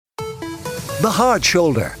The Hard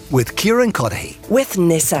Shoulder with Kieran with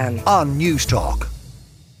Nissan on News Talk.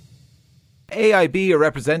 AIB, or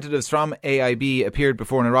representatives from AIB, appeared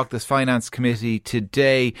before an Oireachtas Finance Committee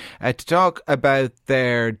today to talk about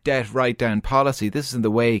their debt write-down policy. This is in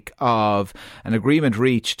the wake of an agreement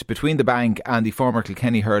reached between the bank and the former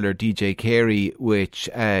Kilkenny hurler DJ Carey, which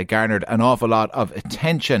garnered an awful lot of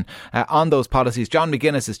attention on those policies. John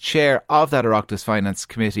McGuinness is chair of that Oireachtas Finance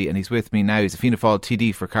Committee, and he's with me now. He's a Fianna Fáil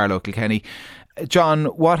TD for Carlow-Kilkenny. John,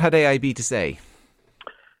 what had AIB to say?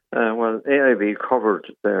 Well, AIB covered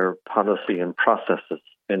their policy and processes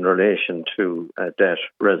in relation to debt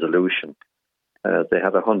resolution. They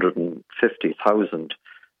had 150,000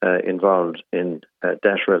 involved in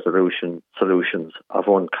debt resolution solutions of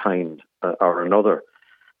one kind or another.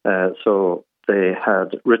 So they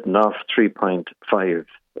had written off 3.5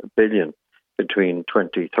 billion between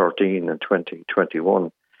 2013 and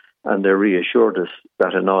 2021. And they reassured us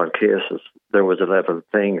that in all cases there was a level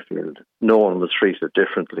playing field. No one was treated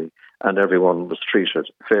differently and everyone was treated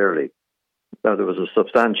fairly. Now, there was a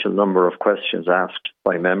substantial number of questions asked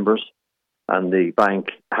by members, and the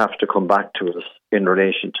bank have to come back to us in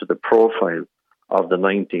relation to the profile of the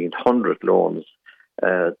 1,900 loans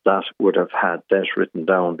that would have had debt written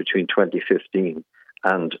down between 2015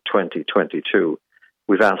 and 2022.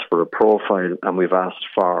 We've asked for a profile and we've asked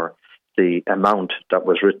for the amount that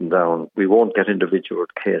was written down. We won't get individual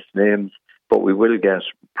case names, but we will get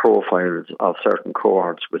profiles of certain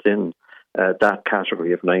cohorts within that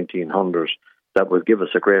category of 1,900 that will give us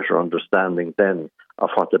a greater understanding then of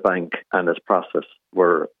what the bank and its process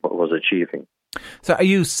was achieving. So are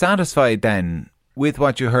you satisfied then with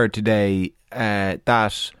what you heard today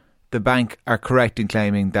that the bank are correct in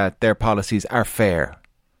claiming that their policies are fair,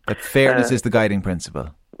 that fairness is the guiding principle?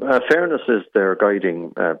 Fairness is their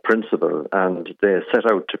guiding principle, and they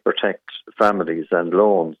set out to protect families and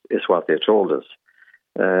loans, is what they told us.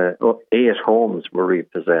 8 homes were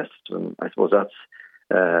repossessed, and I suppose that's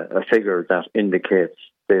a figure that indicates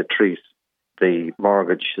they treat the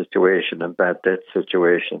mortgage situation and bad debt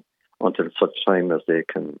situation until such time as they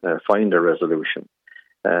can find a resolution.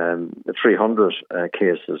 300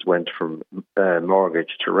 cases went from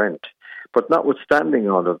mortgage to rent. But notwithstanding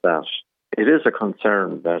all of that, it is a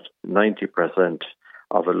concern that 90%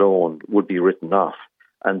 of a loan would be written off,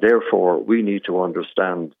 and therefore we need to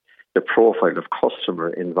understand the profile of customer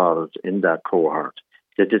involved in that cohort.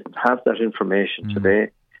 They didn't have that information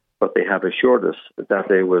today, but they have assured us that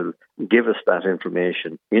they will give us that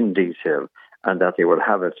information in detail and that they will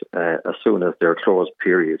have it as soon as their closed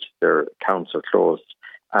period, their accounts are closed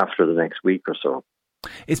after the next week or so.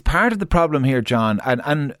 Is part of the problem here, John,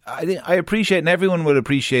 and I appreciate, and everyone will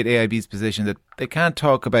appreciate AIB's position, that they can't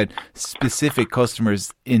talk about specific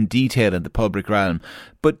customers in detail in the public realm,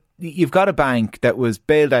 but you've got a bank that was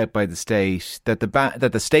bailed out by the state, that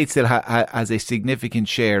the state still has a significant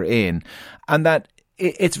share in, and that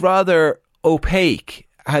it's rather opaque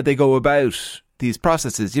how they go about these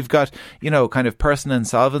processes. You've got, kind of personal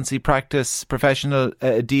insolvency practice, professional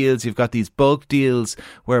deals. You've got these bulk deals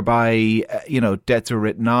whereby, debts are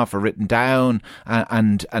written off or written down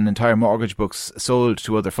and entire mortgage books sold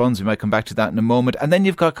to other funds. We might come back to that in a moment. And then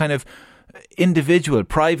you've got kind of individual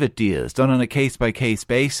private deals done on a case-by-case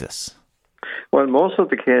basis. Well, most of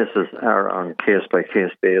the cases are on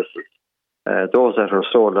case-by-case basis. Those that are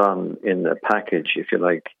sold on in a package, if you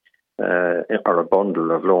like, or a bundle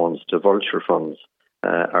of loans to vulture funds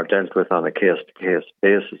are dealt with on a case-to-case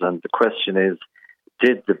basis. And the question is,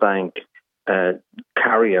 did the bank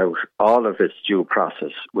carry out all of its due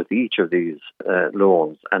process with each of these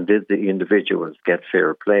loans, and did the individuals get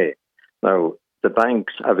fair play? Now, the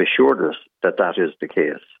banks have assured us that that is the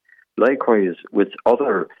case. Likewise, with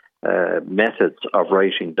other methods of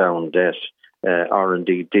writing down debt or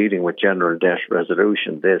indeed dealing with general debt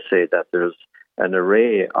resolution, they say that there's an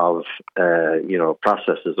array of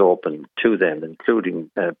processes open to them, including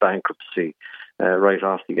bankruptcy, write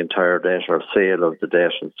off the entire debt or sale of the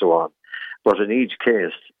debt and so on. But in each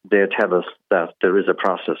case, they tell us that there is a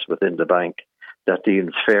process within the bank that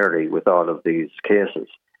deals fairly with all of these cases.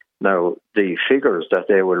 Now, the figures that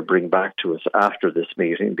they will bring back to us after this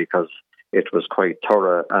meeting, because it was quite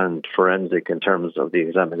thorough and forensic in terms of the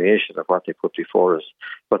examination of what they put before us,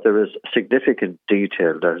 but there is significant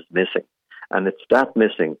detail that is missing. And it's that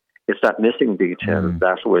missing detail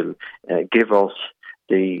that will give us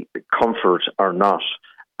the comfort or not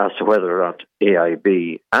as to whether or not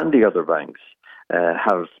AIB and the other banks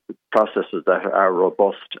have processes that are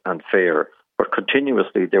robust and fair. But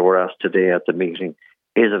continuously they were asked today at the meeting,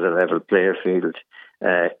 is it a level player field?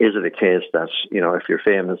 Is it a case that, if you're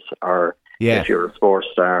famous or if you're a sports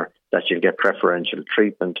star, that you'll get preferential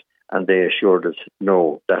treatment? And they assured us,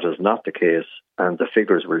 no, that is not the case, and the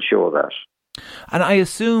figures will show that. And I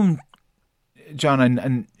assume, John,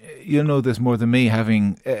 and you'll know this more than me,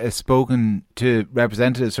 having spoken to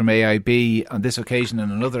representatives from AIB on this occasion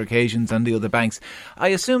and on other occasions on the other banks, I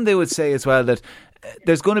assume they would say as well that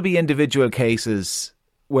there's going to be individual cases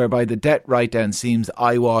whereby the debt write-down seems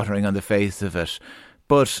eye-watering on the face of it,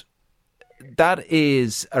 but that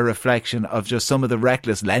is a reflection of just some of the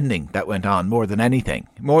reckless lending that went on more than anything.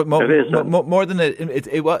 More than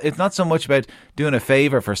it's not so much about doing a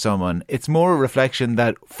favour for someone. It's more a reflection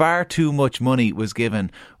that far too much money was given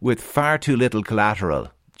with far too little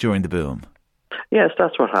collateral during the boom. Yes,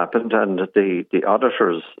 that's what happened. And the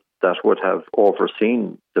auditors that would have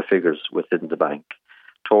overseen the figures within the bank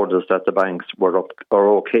told us that the banks are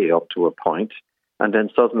okay up to a point, and then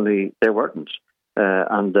suddenly they weren't.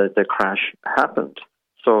 And the crash happened.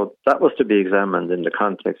 So that was to be examined in the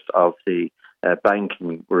context of the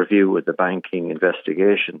banking review, the banking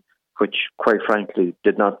investigation, which, quite frankly,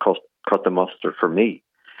 did not cut the mustard for me.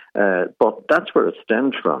 But that's where it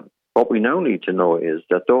stemmed from. What we now need to know is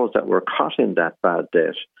that those that were caught in that bad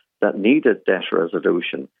debt, that needed debt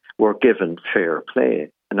resolution, were given fair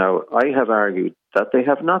play. Now, I have argued that they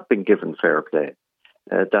have not been given fair play,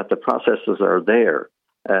 that the processes are there,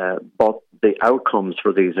 but the outcomes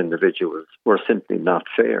for these individuals were simply not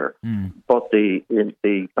fair. But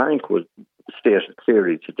the bank would state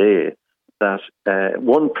clearly today that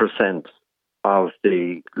 1% of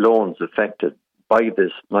the loans affected by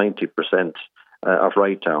this 90% of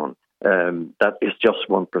write-down, that is just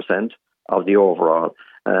 1% of the overall,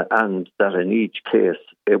 and that in each case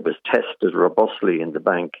it was tested robustly in the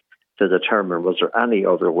bank to determine was there any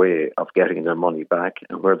other way of getting their money back,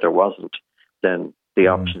 and where there wasn't, then the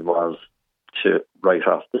option was to write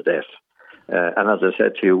off the debt. And as I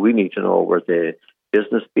said to you, we need to know were they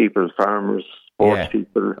business people, farmers, sports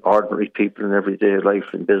people, ordinary people in everyday life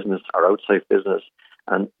in business or outside business.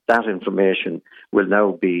 And that information will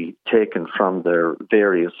now be taken from their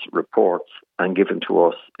various reports and given to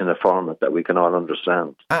us in a format that we can all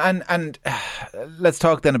understand. And let's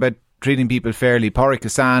talk then about treating people fairly. Pádraig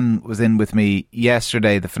Hassan was in with me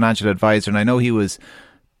yesterday, the financial advisor, and I know he was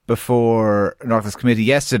before Oireachtas Committee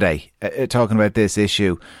yesterday talking about this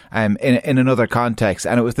issue in another context,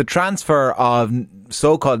 and it was the transfer of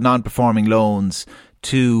so-called non-performing loans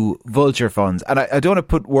to vulture funds. And I don't want to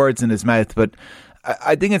put words in his mouth, but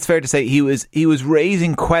I think it's fair to say he was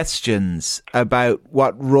raising questions about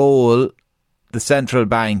what role the central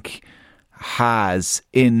bank has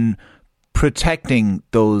in protecting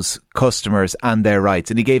those customers and their rights.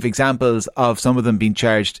 And he gave examples of some of them being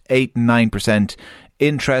charged 8 and 9%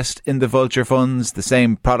 interest in the vulture funds, the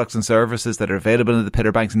same products and services that are available in the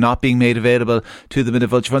pillar banks not being made available to them in the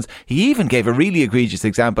vulture funds. He even gave a really egregious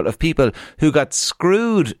example of people who got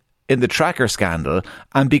screwed in the tracker scandal,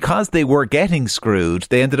 and because they were getting screwed,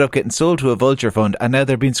 they ended up getting sold to a vulture fund, and now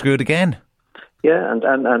they're being screwed again. Yeah,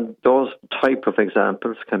 and those type of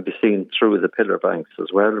examples can be seen through the pillar banks as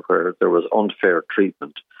well, where there was unfair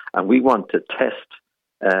treatment. And we want to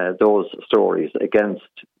test those stories against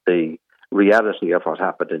the reality of what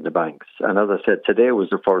happened in the banks. And as I said, today was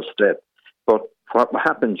the first step. But what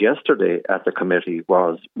happened yesterday at the committee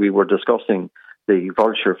was we were discussing the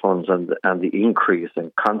vulture funds and the increase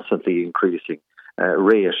and constantly increasing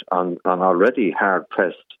rate on already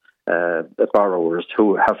hard-pressed borrowers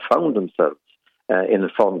who have found themselves in a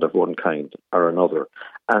fund of one kind or another.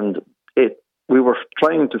 And we were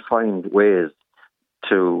trying to find ways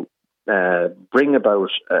to bring about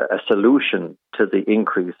a solution to the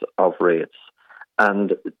increase of rates.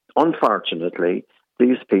 And unfortunately,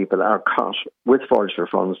 these people are caught with vulture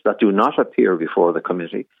funds that do not appear before the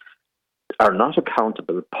committee, are not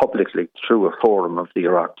accountable publicly through a forum of the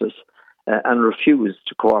Oireachtas, and refuse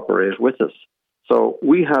to cooperate with us. So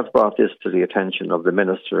we have brought this to the attention of the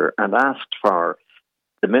Minister and asked for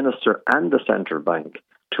the Minister and the Central Bank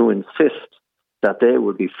to insist that they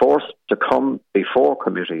would be forced to come before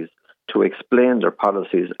committees to explain their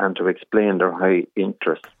policies and to explain their high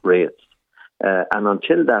interest rates. And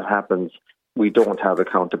until that happens, we don't have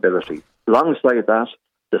accountability. Alongside that,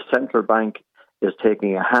 the Central Bank is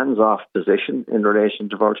taking a hands-off position in relation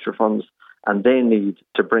to vulture funds, and they need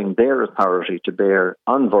to bring their authority to bear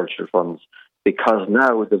on vulture funds, because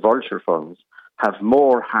now the vulture funds have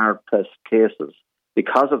more hard-pressed cases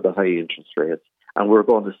because of the high interest rates, and we're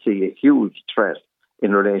going to see a huge threat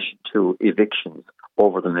in relation to evictions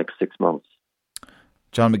over the next 6 months.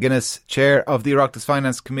 John McGuinness, Chair of the Oireachtas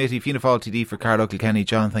Finance Committee, Fianna Fáil TD for Carlow-Kilkenny.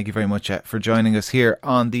 John, thank you very much for joining us here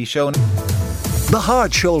on the show. The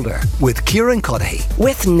Hard Shoulder with Kieran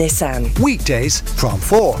with Nissan. Weekdays from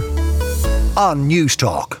 4 on News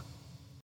Talk.